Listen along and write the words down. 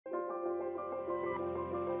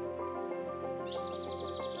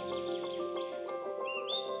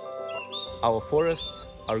Our forests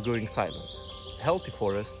are going silent. Healthy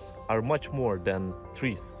forests are much more than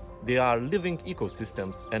trees. They are living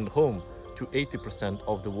ecosystems and home to 80%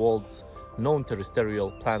 of the world's known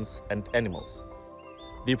terrestrial plants and animals.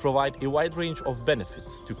 They provide a wide range of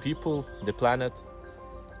benefits to people, the planet,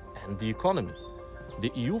 and the economy.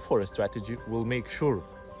 The EU forest strategy will make sure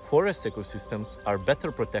forest ecosystems are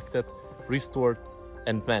better protected, restored,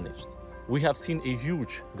 and managed. We have seen a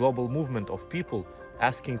huge global movement of people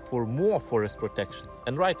asking for more forest protection,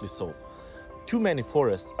 and rightly so. Too many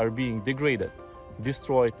forests are being degraded,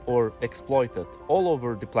 destroyed, or exploited all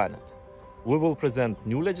over the planet. We will present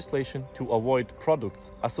new legislation to avoid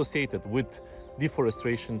products associated with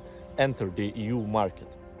deforestation enter the EU market.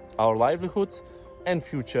 Our livelihoods and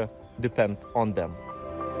future depend on them.